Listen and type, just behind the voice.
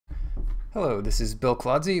Hello, this is Bill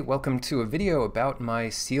Claudsey. Welcome to a video about my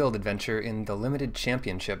sealed adventure in the Limited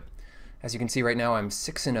Championship. As you can see right now, I'm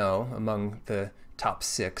 6-0 among the top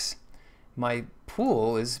 6. My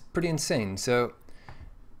pool is pretty insane, so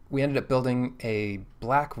we ended up building a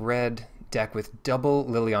black-red deck with double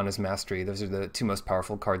Liliana's Mastery. Those are the two most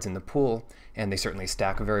powerful cards in the pool, and they certainly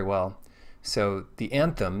stack very well. So the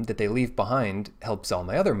Anthem that they leave behind helps all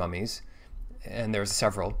my other mummies, and there's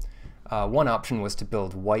several. One option was to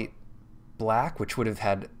build white-black, which would have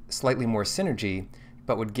had slightly more synergy,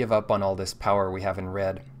 but would give up on all this power we have in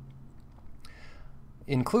red,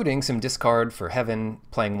 including some discard for Heaven,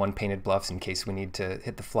 playing one Painted Bluffs in case we need to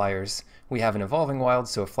hit the Flyers. We have an Evolving Wild,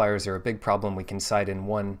 so if Flyers are a big problem, we can side in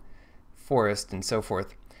one Forest and so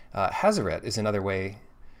forth. Hazaret is another way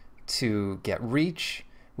to get reach.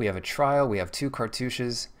 We have a Trial, we have two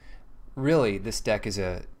Cartouches. Really, this deck is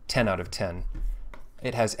a 10 out of 10.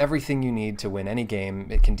 It has everything you need to win any game.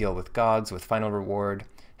 It can deal with gods, with Final Reward,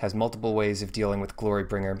 has multiple ways of dealing with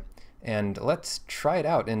Glorybringer. And let's try it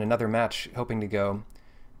out in another match, hoping to go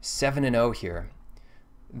 7-0 here.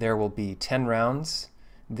 There will be 10 rounds.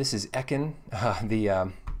 This is Ekin,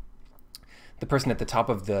 the person at the top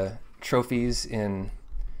of the trophies in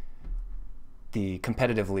the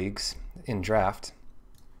competitive leagues in draft.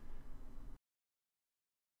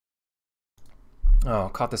 Oh,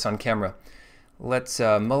 caught this on camera. Let's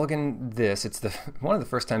mulligan this. It's one of the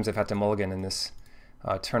first times I've had to mulligan in this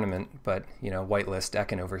tournament, but, you know, whitelist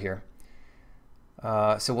Ekin over here.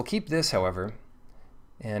 So we'll keep this, however,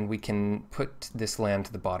 and we can put this land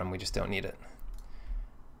to the bottom. We just don't need it.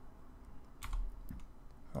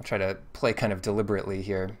 I'll try to play kind of deliberately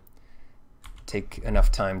here. Take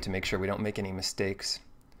enough time to make sure we don't make any mistakes,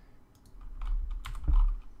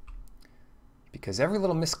 because every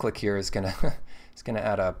little misclick here is gonna it's gonna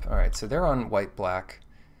add up. All right, so they're on white-black,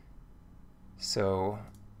 so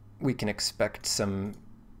we can expect some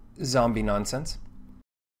zombie nonsense.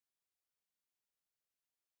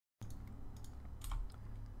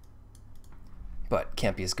 But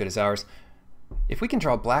can't be as good as ours. If we can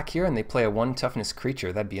draw black here and they play a 1 toughness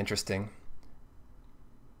creature, that'd be interesting.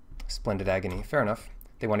 Splendid Agony, fair enough.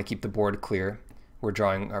 They want to keep the board clear. We're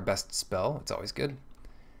drawing our best spell, it's always good.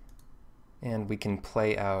 And we can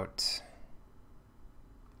play out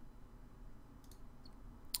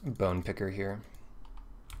Bone Picker here.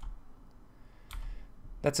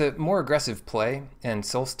 That's a more aggressive play, and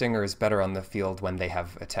Soul Stinger is better on the field when they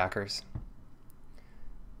have attackers.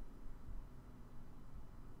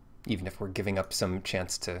 Even if we're giving up some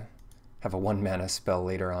chance to have a 1-mana spell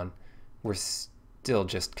later on, we're still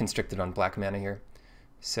just constricted on black mana here.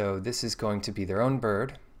 So this is going to be their own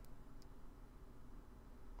bird,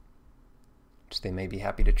 which they may be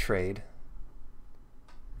happy to trade.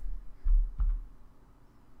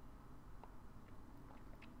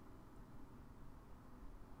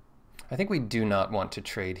 I think we do not want to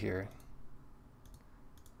trade here.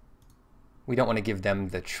 We don't want to give them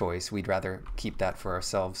the choice. We'd rather keep that for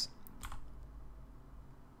ourselves.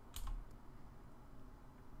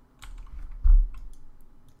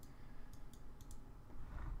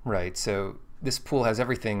 Right, so this pool has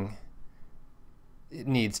everything it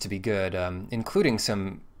needs to be good, including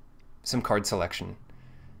some card selection.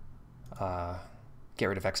 Get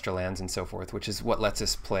rid of extra lands and so forth, which is what lets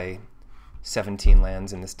us play 17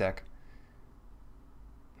 lands in this deck.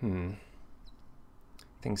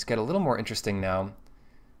 Things get a little more interesting now.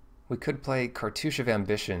 We could play Cartouche of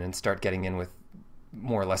Ambition and start getting in with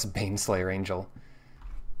more or less Baneslayer Angel.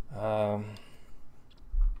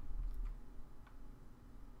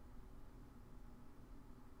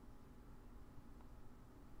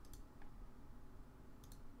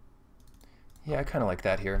 Yeah, I kind of like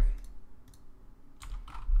that here.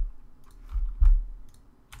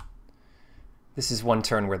 This is one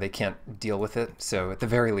turn where they can't deal with it, so at the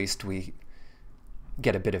very least we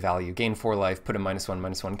get a bit of value. Gain 4 life, put a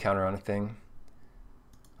 -1/-1 counter on a thing.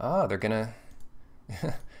 Ah, they're gonna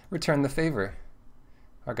return the favor.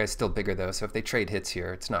 Our guy's still bigger though, so if they trade hits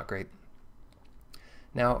here, it's not great.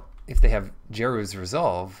 Now, if they have Jeru's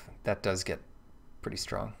Resolve, that does get pretty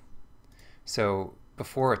strong. So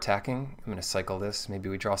before attacking, I'm gonna cycle this. Maybe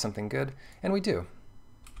we draw something good, and we do.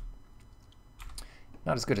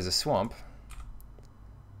 Not as good as a Swamp.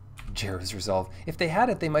 Jeru's Resolve. If they had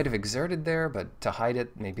it, they might have exerted there, but to hide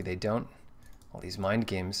it, maybe they don't. All these mind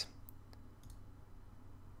games.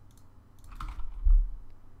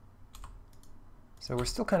 So we're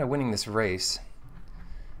still kind of winning this race,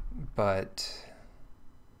 but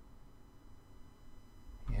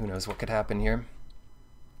who knows what could happen here.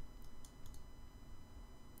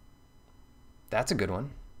 That's a good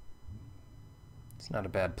one. It's not a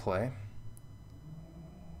bad play.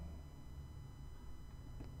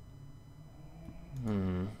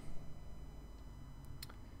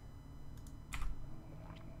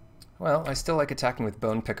 Well, I still like attacking with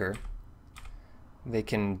Bone Picker. They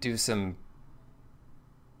can do some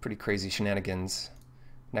pretty crazy shenanigans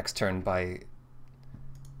next turn by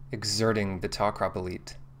exerting the Tawcrop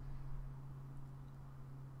Elite.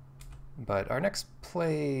 But our next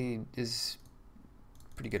play is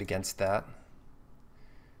pretty good against that.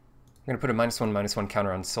 We're going to put a -1/-1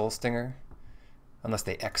 counter on Soul Stinger. Unless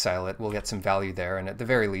they exile it, we'll get some value there, and at the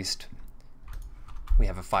very least, we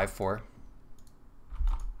have a 5/4.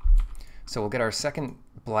 So we'll get our second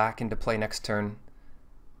black into play next turn.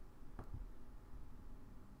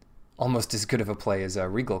 Almost as good of a play as a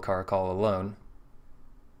Regal Caracal alone.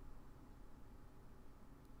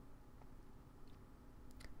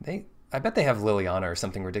 I bet they have Liliana or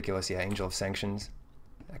something ridiculous. Yeah, Angel of Sanctions.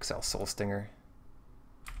 Exile Soul Stinger.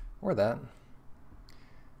 Or that.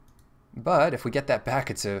 But if we get that back,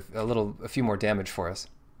 it's a few more damage for us.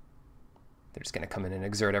 They're just going to come in and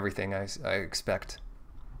exert everything, I expect.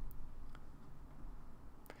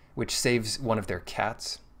 Which saves one of their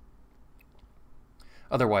cats.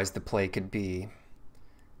 Otherwise, the play could be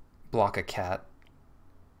block a cat,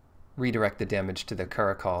 redirect the damage to the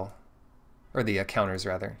Caracal, or the counters,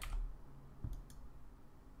 rather.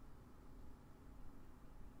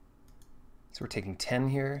 So we're taking 10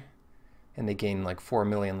 here, and they gain like 4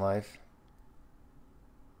 million life.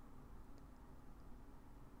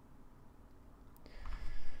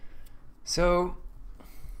 So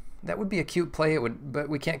that would be a cute play, but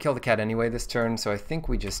we can't kill the cat anyway this turn, so I think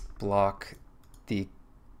we just block the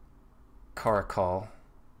Caracal,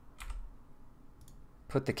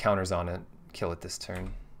 put the counters on it, kill it this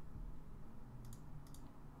turn.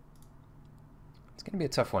 It's going to be a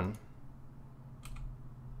tough one.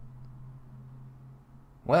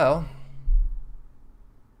 Well,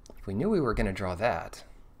 if we knew we were going to draw that,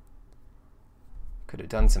 could have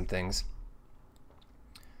done some things.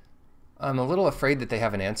 I'm a little afraid that they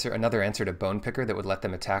have another answer to Bone Picker that would let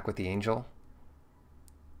them attack with the Angel.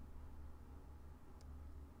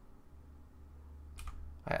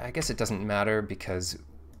 I guess it doesn't matter because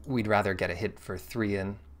we'd rather get a hit for 3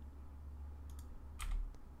 in.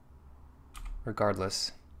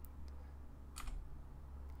 Regardless.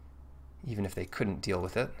 Even if they couldn't deal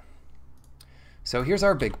with it. So here's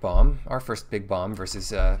our big bomb, our first big bomb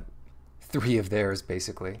versus 3 of theirs,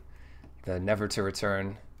 basically. The Never to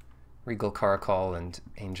Return, Regal Caracal, and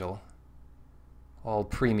Angel. All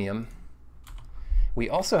premium. We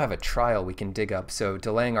also have a trial we can dig up, so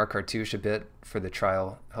delaying our cartouche a bit for the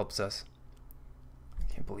trial helps us.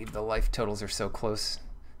 I can't believe the life totals are so close.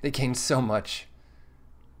 They gain so much.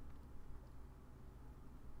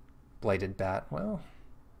 Blighted Bat. Well,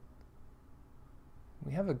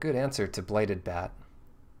 we have a good answer to Blighted Bat.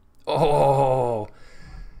 Oh!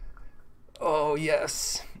 Oh,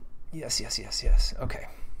 yes. Yes, yes, yes, yes. Okay.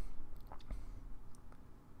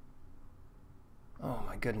 Oh,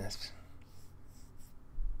 my goodness.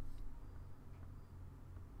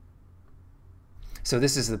 So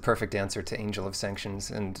this is the perfect answer to Angel of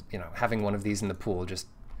Sanctions, and you know, having one of these in the pool just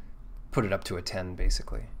put it up to a 10,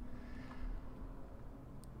 basically.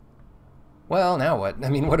 Well, now what? I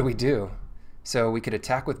mean, what do we do? So we could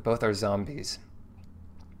attack with both our zombies.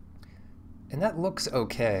 And that looks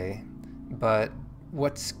okay, but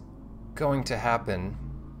what's going to happen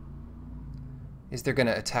is they're going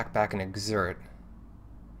to attack back and exert,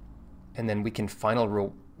 and then we can final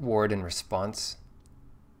reward in response.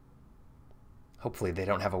 Hopefully they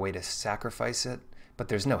don't have a way to sacrifice it, but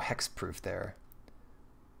there's no hexproof there.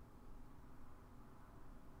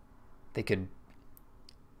 They could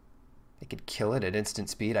kill it at instant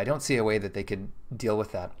speed. I don't see a way that they could deal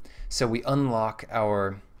with that. So we unlock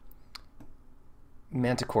our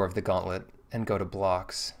Manticore of the Gauntlet and go to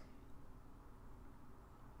blocks.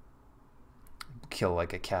 Kill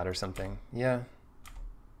like a cat or something. Yeah.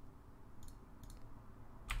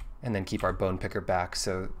 And then keep our Bone Picker back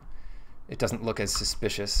so it doesn't look as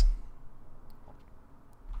suspicious.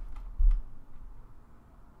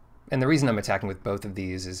 And the reason I'm attacking with both of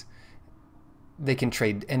these is they can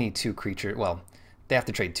trade any 2 creatures. Well, they have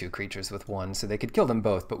to trade 2 creatures with 1, so they could kill them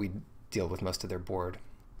both, but we deal with most of their board.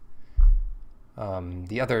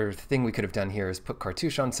 The other thing we could have done here is put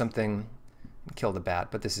Cartouche on something and kill the bat,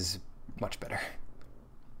 but this is much better.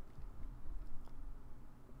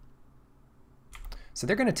 So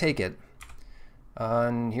they're going to take it.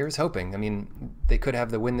 And here's hoping. I mean, they could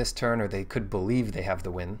have the win this turn, or they could believe they have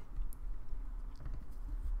the win.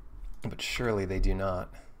 But surely they do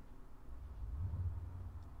not.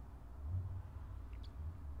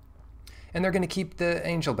 And they're going to keep the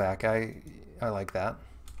Angel back. I like that.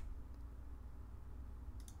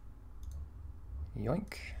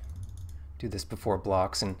 Yoink. Do this before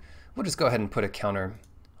blocks, and we'll just go ahead and put a counter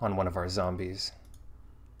on one of our zombies.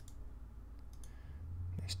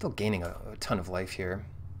 They're still gaining a ton of life here.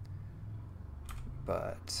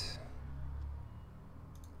 But...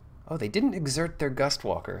 oh, they didn't exert their Gust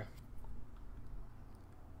Walker.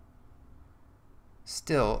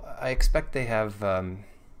 Still, I expect they have...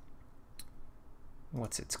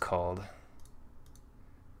 what's it's called?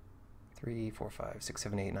 3, 4, 5, 6,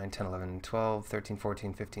 7, 8, 9, 10, 11, 12, 13,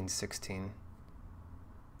 14, 15, 16.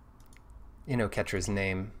 Inno-Catcher's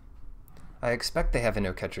name. I expect they have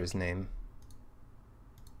Inno-Catcher's name.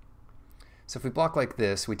 So if we block like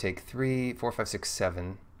this, we take 3, 4, 5, 6,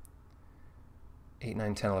 7, 8,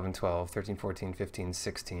 9, 10, 11, 12, 13, 14, 15,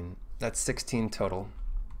 16. That's 16 total.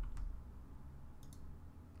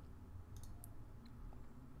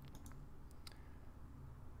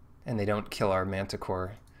 And they don't kill our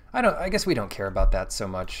Manticore. I guess we don't care about that so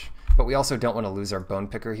much, but we also don't want to lose our Bone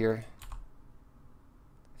Picker here.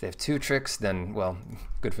 If they have 2 tricks, then, well,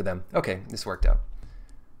 good for them. Okay, this worked out.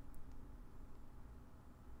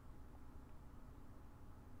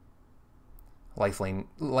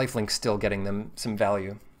 Lifelink still getting them some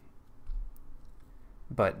value.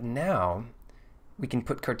 But now, we can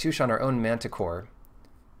put Cartouche on our own Manticore,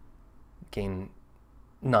 gain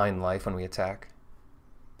 9 life when we attack.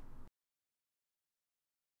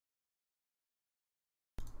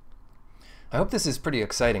 I hope this is pretty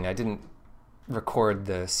exciting. I didn't record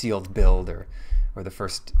the sealed build or the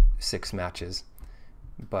first 6 matches,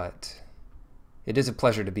 but it is a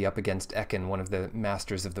pleasure to be up against Ekin, one of the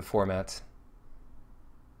masters of the format.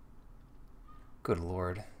 Good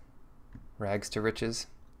lord. Rags to riches.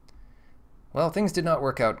 Well, things did not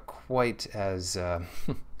work out quite as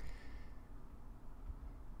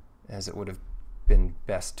as it would have been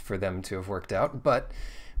best for them to have worked out, but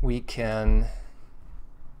we can...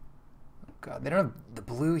 God, they don't have the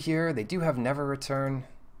blue here. They do have Never Return.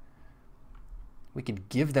 We could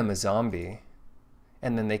give them a zombie,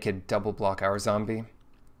 and then they could double block our zombie.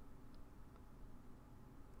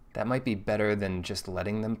 That might be better than just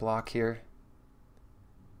letting them block here.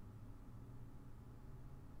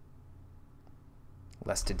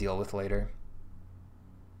 Less to deal with later.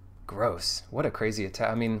 Gross. What a crazy attack.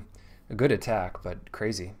 I mean, a good attack, but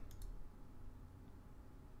crazy.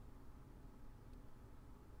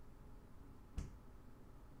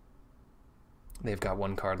 They've got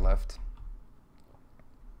 1 card left.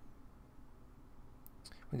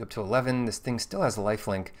 We go up to 11. This thing still has a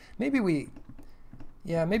lifelink. Maybe we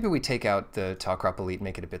take out the Talcrop Elite,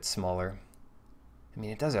 make it a bit smaller. I mean,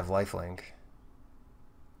 it does have lifelink.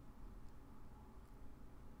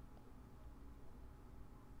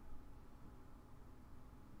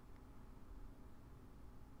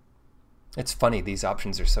 It's funny, these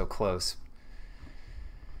options are so close.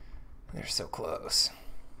 They're so close.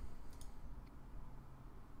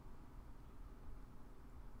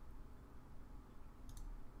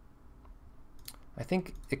 I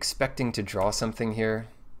think expecting to draw something here,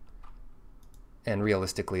 and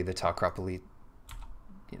realistically the Talcrop Elite,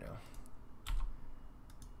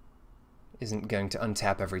 isn't going to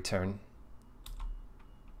untap every turn.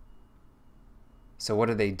 So what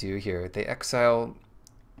do they do here? They exile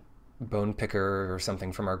Bone Picker or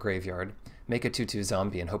something from our graveyard, make a 2/2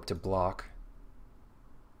 zombie and hope to block.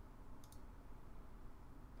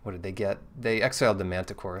 What did they get? They exiled the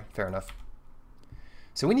Manticore, fair enough.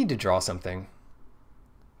 So we need to draw something.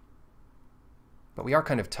 But we are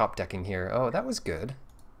kind of top decking here. Oh, that was good.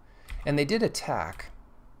 And they did attack,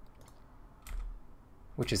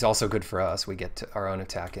 which is also good for us. We get our own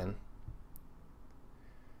attack in.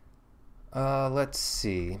 Let's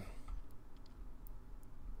see.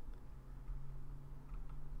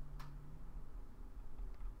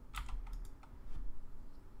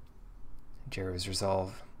 Jero's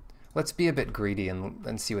Resolve. Let's be a bit greedy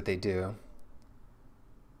and see what they do.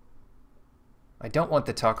 I don't want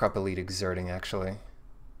the Talcrop Elite exerting, actually.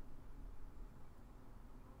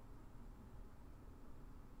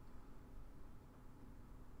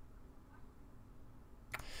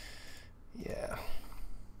 Yeah.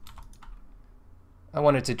 I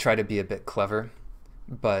wanted to try to be a bit clever,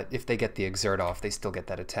 but if they get the exert off, they still get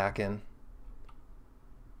that attack in.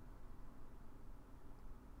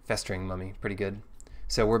 Festering Mummy, pretty good.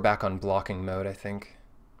 So we're back on blocking mode, I think.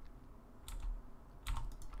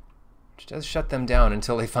 Which does shut them down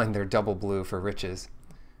until they find their double blue for riches.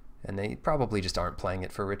 And they probably just aren't playing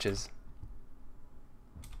it for riches.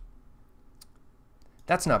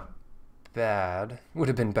 That's not bad. Would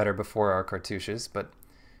have been better before our cartouches, but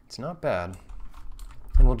it's not bad.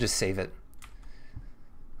 And we'll just save it.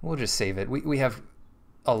 We'll just save it. We have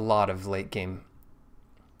a lot of late game.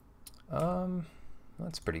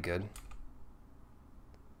 That's pretty good.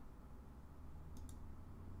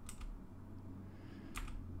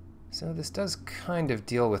 So this does kind of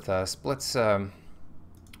deal with us, but let's, don't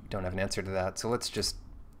have an answer to that, so let's just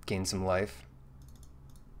gain some life.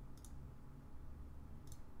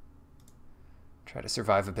 Try to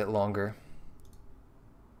survive a bit longer.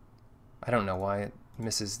 I don't know why it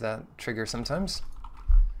misses that trigger sometimes.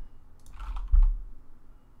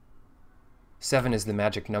 7 is the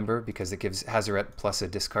magic number because it gives Hazaret plus a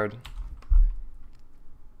discard.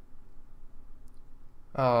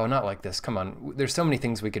 Oh, not like this. Come on. There's so many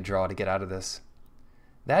things we could draw to get out of this.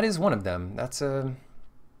 That is one of them. That's a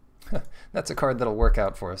that's a card that'll work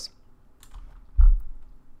out for us.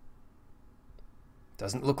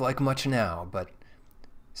 Doesn't look like much now, but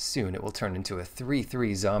soon it will turn into a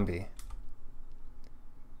 3/3 zombie.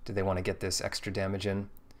 Do they want to get this extra damage in?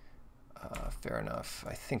 Fair enough.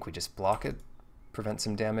 I think we just block it, prevent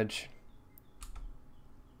some damage.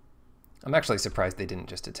 I'm actually surprised they didn't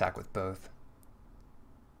just attack with both.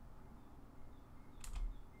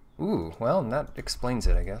 Ooh, well, that explains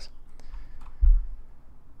it, I guess.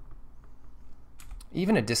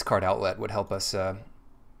 Even a discard outlet would help us a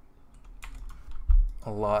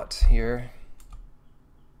lot here.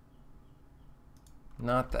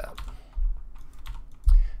 Not that.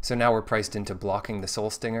 So now we're priced into blocking the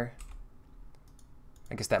Soul Stinger.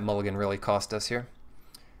 I guess that mulligan really cost us here.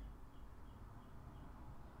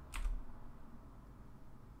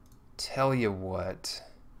 Tell you what.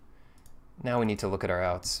 Now we need to look at our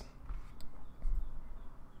outs.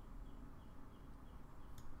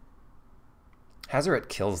 Hazaret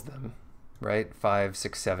kills them, right? 5,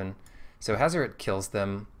 6, 7. So Hazaret kills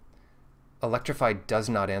them. Electrify does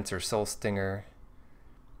not answer Soul Stinger.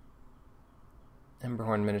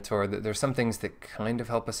 Emberhorn Minotaur. There's some things that kind of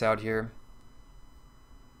help us out here.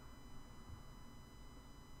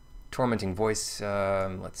 Tormenting Voice,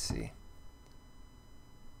 let's see.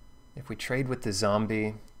 If we trade with the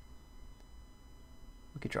zombie,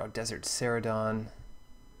 we could draw Desert Ceradon.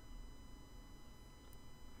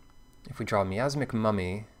 If we draw Miasmic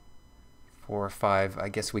Mummy, 4 or 5, I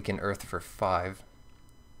guess we can Earth for 5.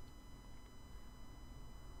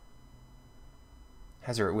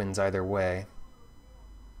 Hazaret wins either way.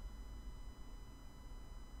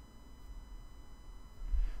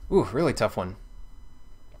 Ooh, really tough one.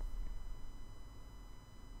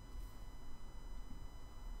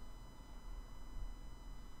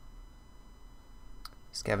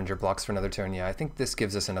 Scavenger blocks for another turn. Yeah, I think this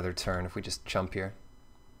gives us another turn if we just chump here.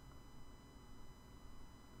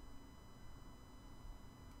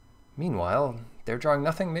 Meanwhile, they're drawing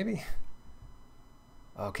nothing, maybe?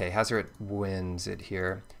 Okay, Hazaret wins it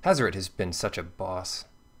here. Hazaret has been such a boss.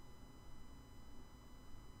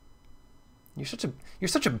 You're such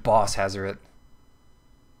a boss, Hazaret.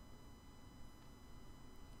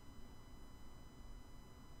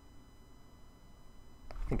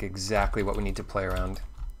 I think exactly what we need to play around.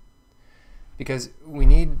 Because we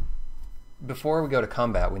need, before we go to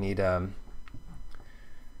combat, we need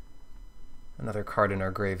another card in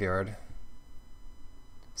our graveyard.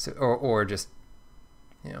 So, or just,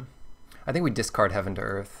 yeah. I think we discard Heaven to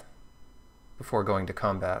Earth before going to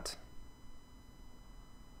combat.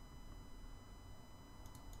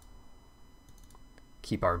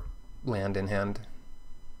 Keep our land in hand.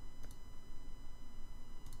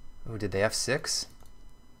 Oh, did they have 6?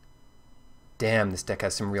 Damn, this deck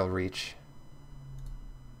has some real reach.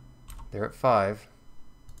 They're at 5.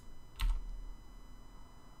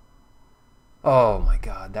 Oh my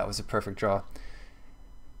god, that was a perfect draw.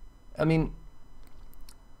 I mean,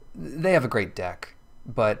 they have a great deck,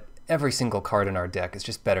 but every single card in our deck is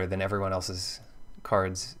just better than everyone else's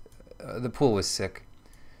cards. The pool was sick.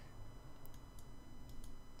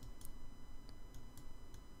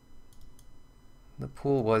 The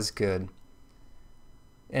pool was good.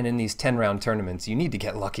 And in these 10-round tournaments, you need to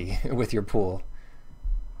get lucky with your pool.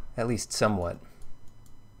 At least somewhat.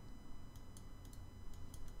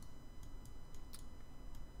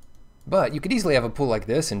 But you could easily have a pool like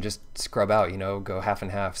this and just scrub out, you know, go half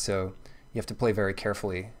and half. So you have to play very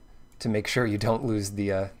carefully to make sure you don't lose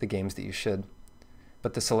the games that you should.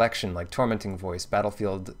 But the selection, like Tormenting Voice,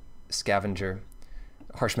 Battlefield, Scavenger,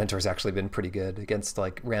 Harsh Mentor has actually been pretty good against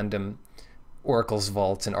like random Oracle's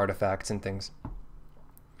vaults and artifacts and things.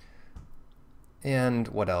 And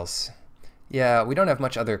what else? Yeah, we don't have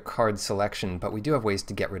much other card selection, but we do have ways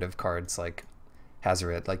to get rid of cards like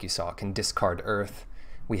Hazaret, like you saw, can discard Earth.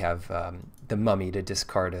 We have the Mummy to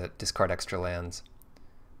discard extra lands.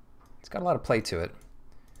 It's got a lot of play to it.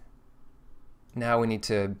 Now we need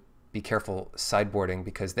to be careful sideboarding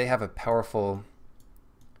because they have a powerful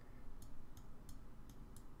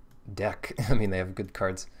deck. I mean, they have good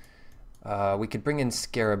cards. We could bring in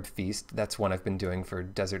Scarab Feast. That's one I've been doing for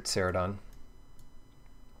Desert Ceradon.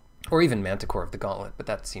 Or even Manticore of the Gauntlet, but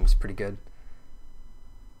that seems pretty good.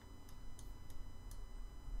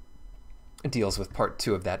 It deals with part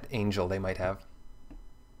 2 of that angel they might have.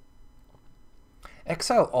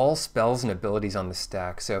 Exile all spells and abilities on the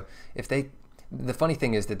stack, so if they... The funny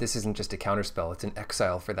thing is that this isn't just a counterspell, it's an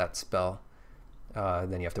exile for that spell.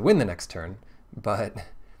 Then you have to win the next turn, but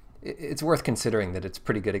it's worth considering that it's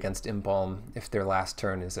pretty good against Embalm if their last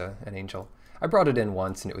turn is an angel. I brought it in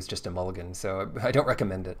once and it was just a mulligan, so I don't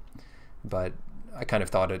recommend it, but I kind of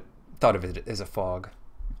thought of it as a fog.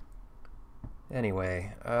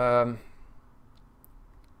 Anyway,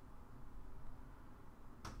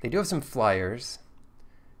 they do have some flyers,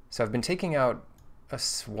 so I've been taking out a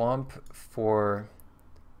swamp for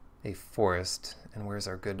a forest. And where's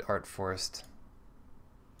our good art forest?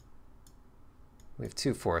 We have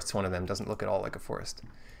 2 forests. One of them doesn't look at all like a forest.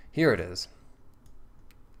 Here it is.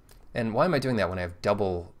 And why am I doing that when I have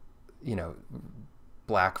double,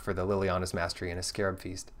 black for the Liliana's Mastery and a Scarab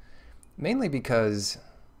Feast? Mainly because,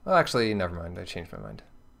 well, actually, never mind. I changed my mind.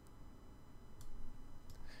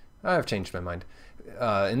 I've changed my mind.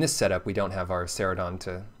 In this setup, we don't have our Ceradon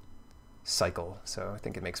to cycle, so I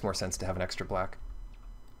think it makes more sense to have an extra black.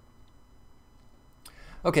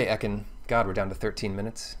 Okay, Ekin. God, we're down to 13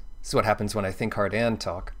 minutes. This is what happens when I think hard and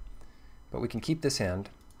talk. But we can keep this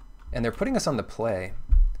hand. And they're putting us on the play.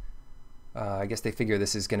 I guess they figure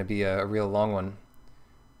this is going to be a real long one.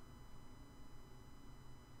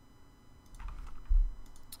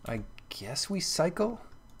 I guess we cycle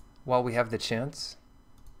while we have the chance.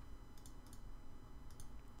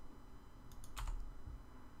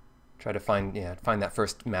 Try to find that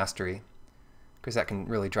first mastery, because that can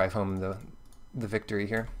really drive home the victory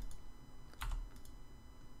here.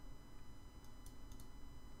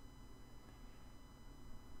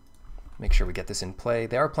 Make sure we get this in play.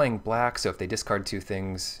 They are playing black, so if they discard 2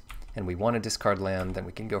 things and we want to discard land, then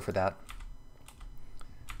we can go for that.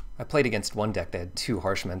 I played against one deck that had 2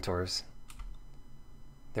 Harsh Mentors.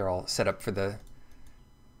 They're all set up for the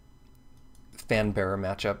Fanbearer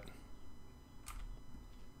matchup.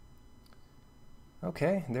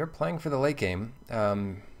 Okay, they're playing for the late game.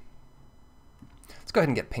 Let's go ahead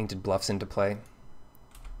and get Painted Bluffs into play.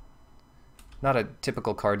 Not a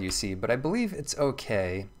typical card you see, but I believe it's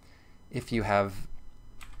okay if you have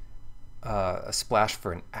a splash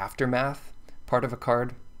for an Aftermath part of a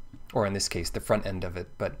card, or in this case, the front end of it,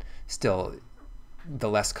 but still the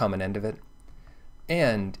less common end of it.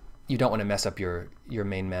 And you don't want to mess up your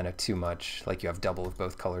main mana too much, like you have double of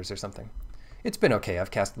both colors or something. It's been okay.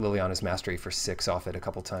 I've cast Liliana's Mastery for 6 off it a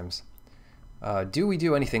couple times. Do we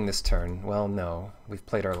do anything this turn? Well, no. We've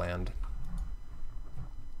played our land.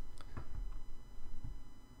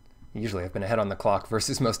 Usually I've been ahead on the clock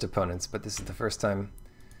versus most opponents, but this is the first time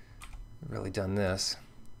I've really done this.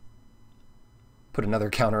 Put another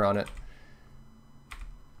counter on it.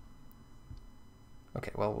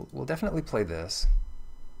 Okay, well, we'll definitely play this.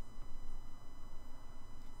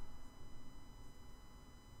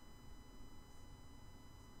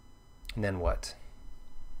 And then what?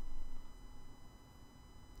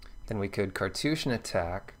 Then we could Cartouche and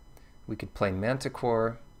attack. We could play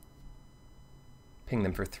Manticore, ping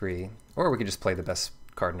them for 3, or we could just play the best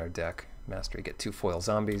card in our deck, Mastery, get 2 foil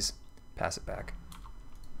zombies, pass it back.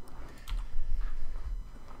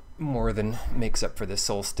 More than makes up for this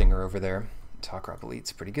Soul Stinger over there. Talkrop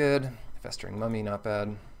Elite's pretty good. Festering Mummy, not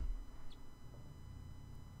bad.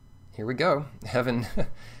 Here we go. Heaven.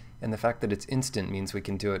 And the fact that it's instant means we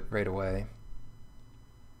can do it right away.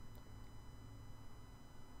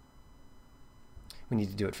 We need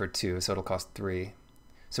to do it for 2, so it'll cost 3.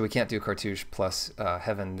 So we can't do Cartouche plus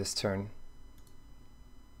Heaven this turn.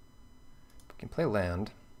 We can play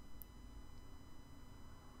land.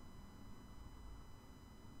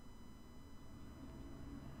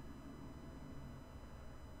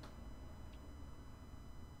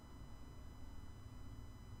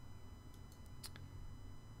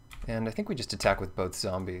 And I think we just attack with both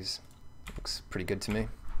zombies. Looks pretty good to me.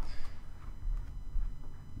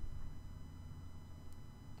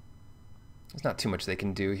 There's not too much they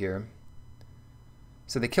can do here.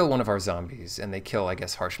 So they kill one of our zombies, and they kill, I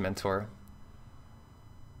guess, Harsh Mentor.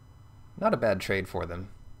 Not a bad trade for them.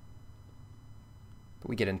 But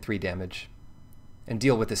we get in 3 damage and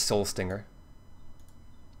deal with this Soul Stinger.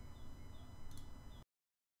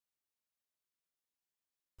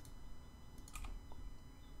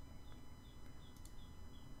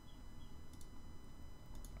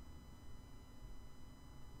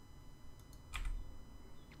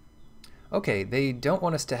 Okay, they don't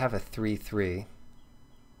want us to have a 3/3.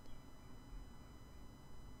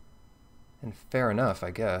 And fair enough,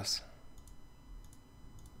 I guess.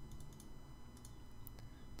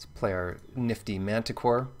 Let's play our nifty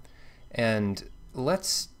Manticore, and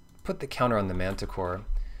let's put the counter on the Manticore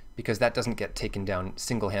because that doesn't get taken down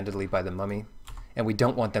single-handedly by the Mummy, and we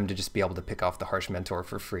don't want them to just be able to pick off the Harsh Mentor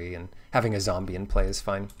for free, and having a zombie in play is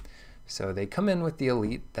fine. So they come in with the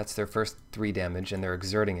Elite, that's their first 3 damage, and they're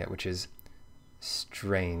exerting it, which is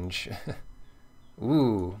strange.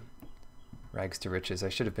 Ooh, Rags to Riches. I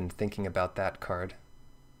should have been thinking about that card.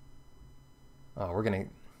 Oh, we're gonna...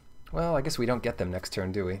 Well, I guess we don't get them next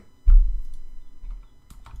turn, do we?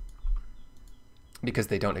 Because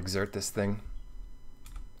they don't exert this thing.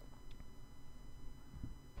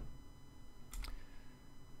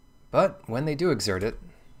 But when they do exert it,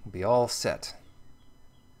 we'll be all set.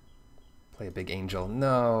 Play a big Angel.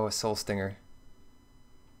 No, a Soul Stinger.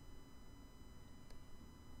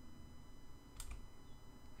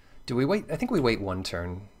 Do we wait? I think we wait 1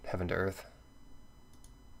 turn, Heaven to Earth.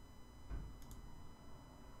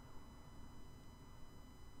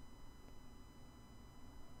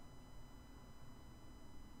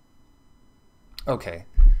 Okay,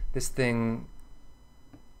 this thing...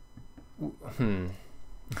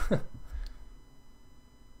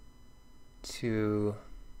 to...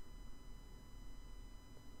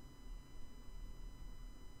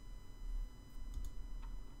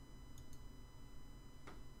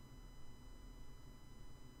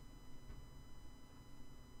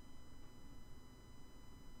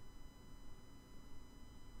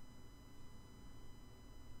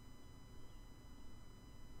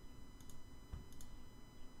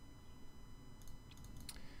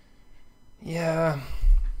 Yeah,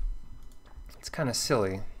 it's kind of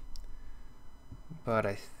silly, but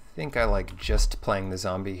I think I like just playing the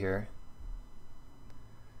zombie here.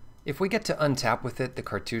 If we get to untap with it, the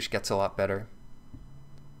cartouche gets a lot better.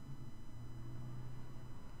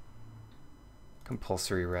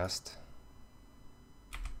 Compulsory rest.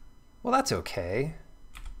 Well, that's okay.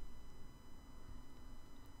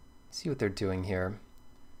 See what they're doing here.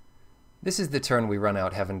 This is the turn we run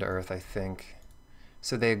out Heaven to Earth, I think.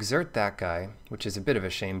 So they exert that guy, which is a bit of a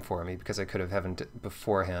shame for me because I could have Heaven to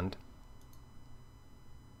beforehand.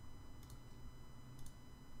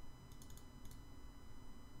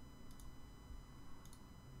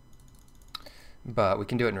 But we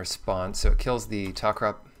can do it in response, so it kills the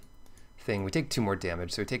Takrop thing. We take 2 more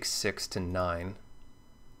damage, so we take 6 to 9.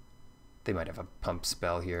 They might have a pump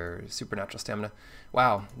spell here, supernatural stamina.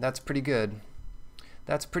 Wow, that's pretty good.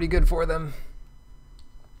 That's pretty good for them.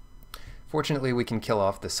 Fortunately, we can kill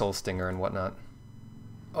off the Soul Stinger and whatnot.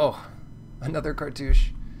 Oh, another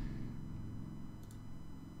cartouche.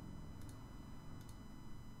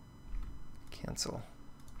 Cancel.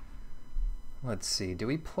 Let's see, do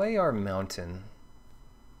we play our Mountain?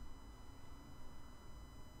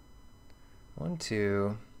 1,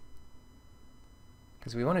 2.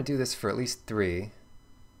 Because we want to do this for at least 3.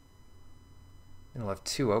 And we'll have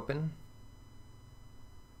 2 open.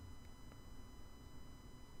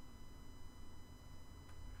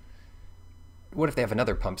 What if they have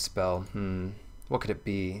another pump spell? What could it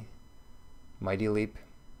be? Mighty Leap?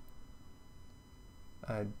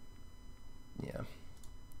 Yeah.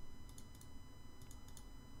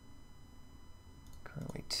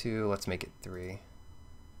 Currently 2, let's make it 3.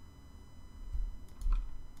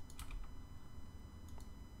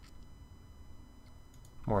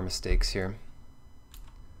 More mistakes here.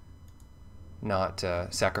 Not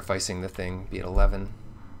sacrificing the thing, be it 11.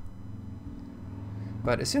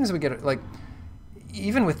 But as soon as we get, like,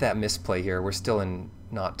 even with that misplay here, we're still in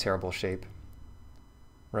not terrible shape,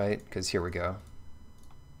 right? Because here we go.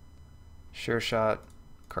 Sure Shot,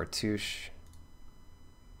 Cartouche.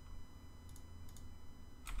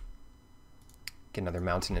 Get another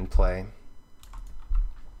Mountain in play.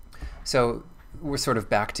 So we're sort of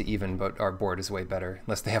back to even, but our board is way better,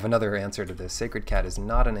 unless they have another answer to this. Sacred Cat is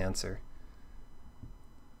not an answer.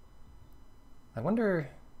 I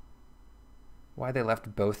wonder why they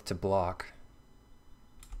left both to block.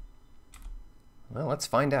 Well, let's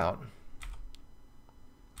find out.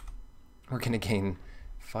 We're going to gain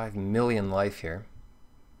 5 million life here.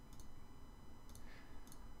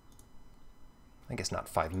 I guess not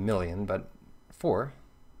 5 million, but 4.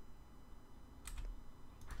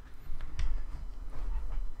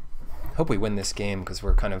 Hope we win this game because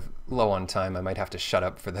we're kind of low on time. I might have to shut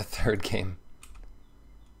up for the 3rd game.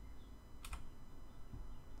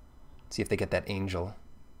 See if they get that Angel.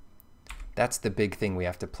 That's the big thing we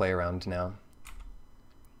have to play around now.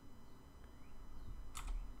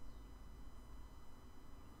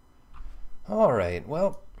 All right,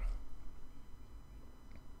 well.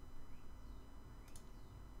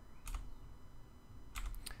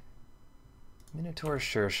 Minotaur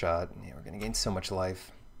Sure Shot. Yeah, we're going to gain so much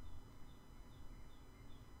life.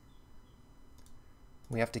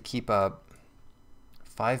 We have to keep up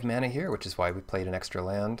 5 mana here, which is why we played an extra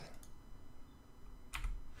land.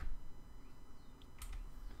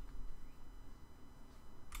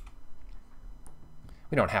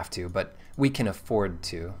 We don't have to, but we can afford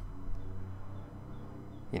to.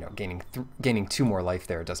 You know, gaining 2 more life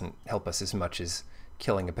there doesn't help us as much as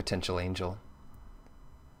killing a potential angel.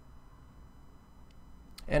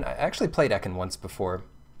 And I actually played Ekin once before.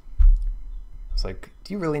 I was like,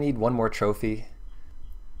 do you really need 1 more trophy?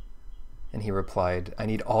 And he replied, I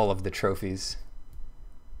need all of the trophies.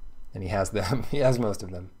 And he has them. He has most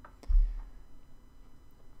of them.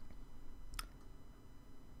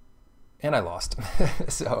 And I lost.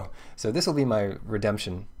 So this will be my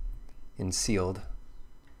redemption in sealed.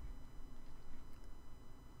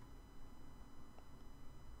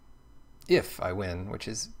 If I win, which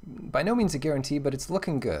is by no means a guarantee, but it's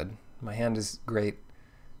looking good. My hand is great.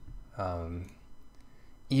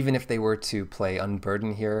 Even if they were to play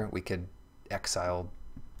Unburden here, we could exile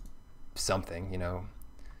something, you know.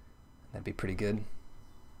 That'd be pretty good.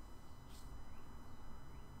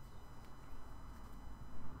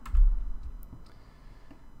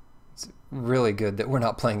 It's really good that we're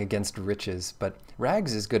not playing against Riches, but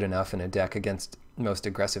Rags is good enough in a deck against most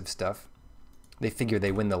aggressive stuff. They figure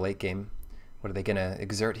they win the late game. What are they going to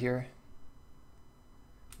exert here?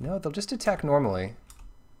 No, they'll just attack normally.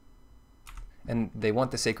 And they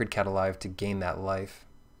want the Sacred Cat alive to gain that life,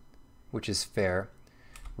 which is fair.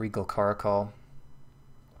 Regal Caracal.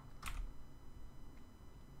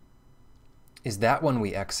 Is that one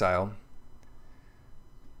we exile?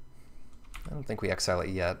 I don't think we exile it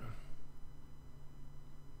yet.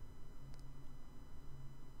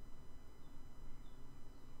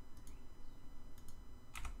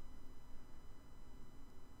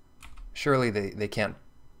 Surely they can't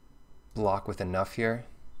block with enough here.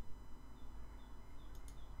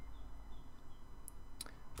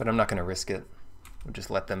 But I'm not going to risk it. We'll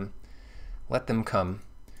just let them come,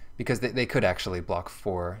 because they could actually block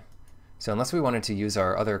 4. So unless we wanted to use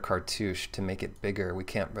our other cartouche to make it bigger, we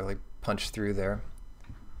can't really punch through there.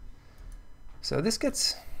 So this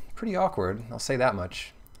gets pretty awkward, I'll say that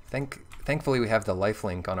much. Thankfully we have the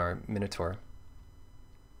lifelink on our Minotaur.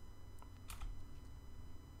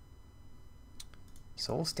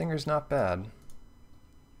 Soul Stinger's not bad.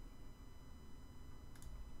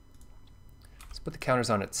 Let's put the counters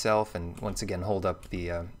on itself and once again hold up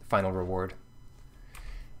the final reward.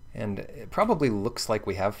 And it probably looks like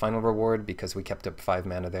we have final reward because we kept up 5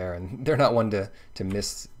 mana there, and they're not one to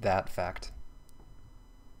miss that fact.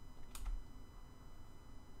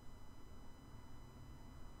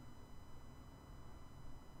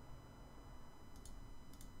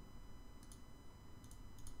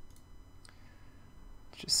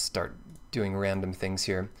 Just start doing random things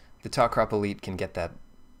here. The Top Crop Elite can get that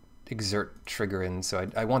exert trigger in, so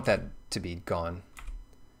I want that to be gone.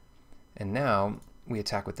 And now we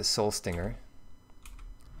attack with the Soul Stinger.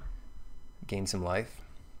 Gain some life.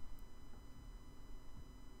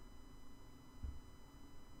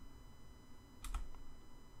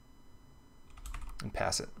 And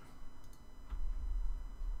pass it.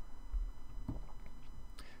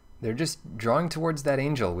 They're just drawing towards that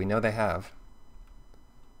angel. We know they have.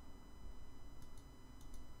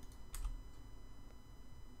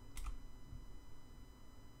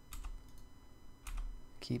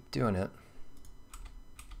 Keep doing it.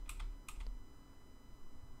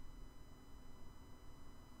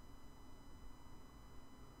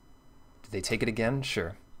 Did they take it again?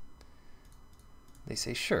 Sure. They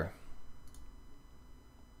say sure.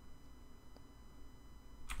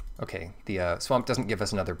 Okay, the swamp doesn't give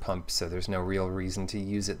us another pump, so there's no real reason to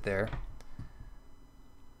use it there.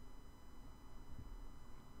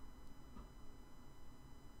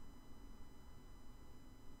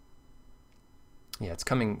 Yeah, it's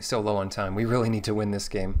coming so low on time. We really need to win this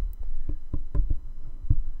game.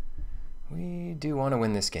 We do want to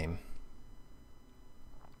win this game.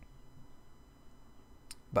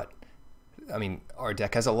 But, I mean, our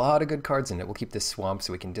deck has a lot of good cards in it. We'll keep this swamp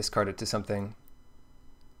so we can discard it to something.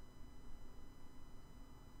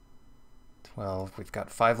 12. We've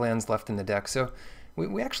got 5 lands left in the deck, so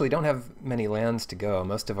we actually don't have many lands to go.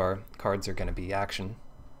 Most of our cards are going to be action.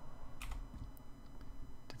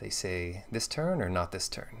 They say this turn or not this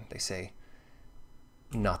turn? They say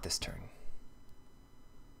not this turn.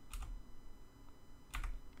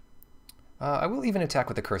 I will even attack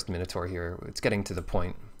with the Cursed Minotaur here. It's getting to the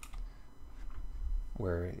point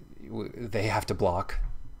where they have to block.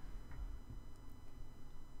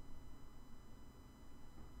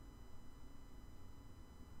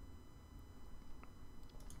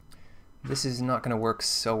 This is not going to work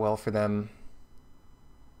so well for them.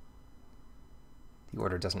 The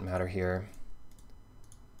order doesn't matter here.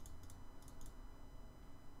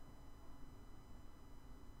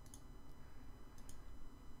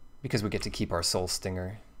 Because we get to keep our Soul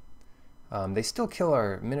Stinger. They still kill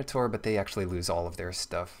our Minotaur, but they actually lose all of their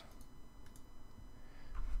stuff.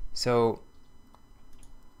 So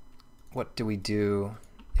what do we do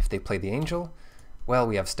if they play the Angel? Well,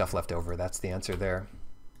 we have stuff left over. That's the answer there.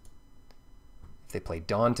 If they play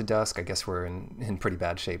Dawn to Dusk, I guess we're in pretty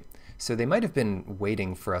bad shape. So they might have been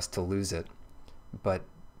waiting for us to lose it, but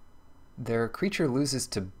their creature loses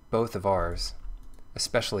to both of ours,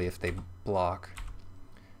 especially if they block.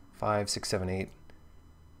 5, 6, 7, 8.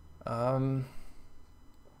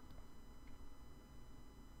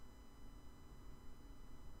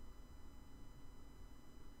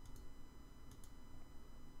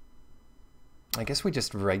 I guess we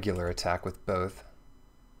just regular attack with both.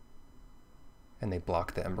 And they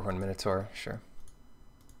block the Emberhorn Minotaur, sure.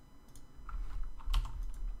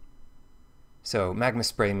 So Magma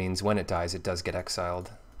Spray means when it dies, it does get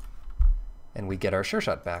exiled. And we get our Sure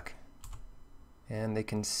Shot back. And they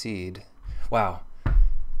concede. Wow,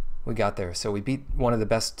 we got there. So we beat one of the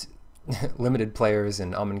best limited players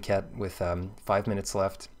in Amonkhet with 5 minutes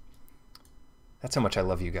left. That's how much I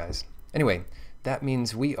love you guys. Anyway, that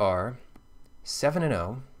means we are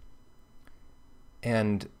 7-0.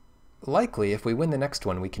 And likely, if we win the next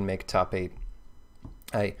one, we can make top 8.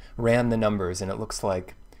 I ran the numbers, and it looks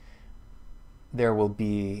like there will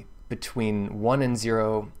be between 1 and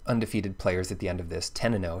 0 undefeated players at the end of this,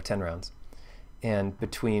 10-0, 10 rounds. And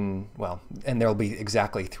between, well, and there'll be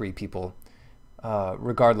exactly 3 people,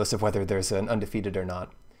 regardless of whether there's an undefeated or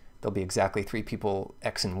not. There'll be exactly 3 people,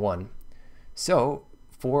 X and 1. So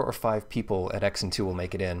 4 or 5 people at X and 2 will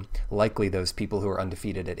make it in, likely those people who are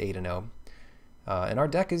undefeated at 8-0. And our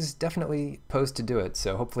deck is definitely posed to do it,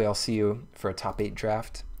 so hopefully I'll see you for a top 8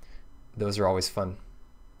 draft. Those are always fun.